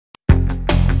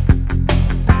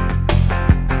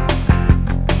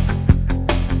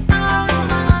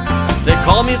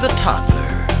call me the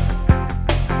toddler.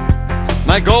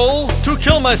 My goal? To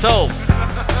kill myself.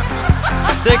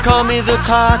 They call me the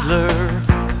toddler.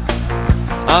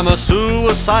 I'm a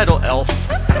suicidal elf.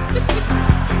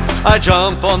 I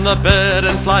jump on the bed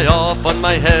and fly off on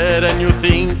my head, and you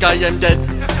think I am dead.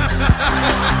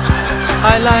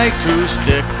 I like to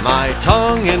stick my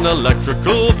tongue in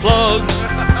electrical plugs.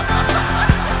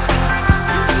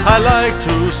 I like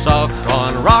to suck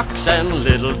on rocks and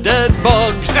little dead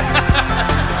bugs.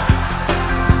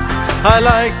 I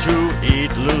like to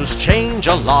eat loose change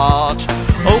a lot.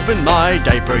 Open my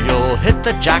diaper, you'll hit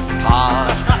the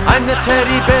jackpot. I'm the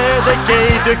teddy bear that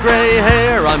gave you gray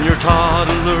hair. I'm your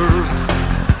toddler.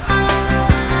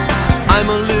 I'm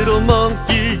a little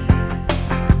monkey,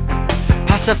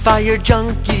 pacifier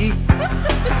junkie.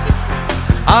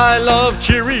 I love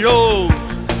Cheerios,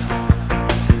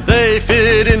 they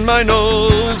fit in my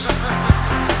nose.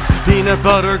 Peanut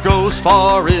butter goes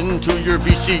far into your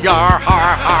VCR.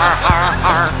 Har, har, har,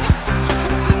 har.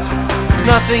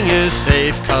 Nothing is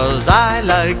safe 'cause I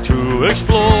like to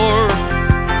explore.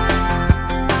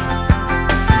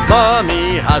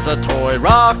 Mommy has a toy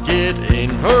rocket in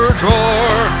her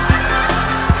drawer.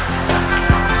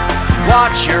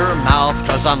 Watch your mouth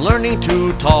 'cause I'm learning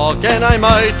to talk, and I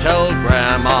might tell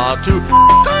Grandma to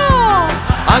off.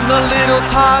 I'm the little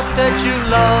tot that you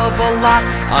love a lot.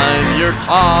 I'm your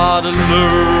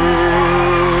toddler.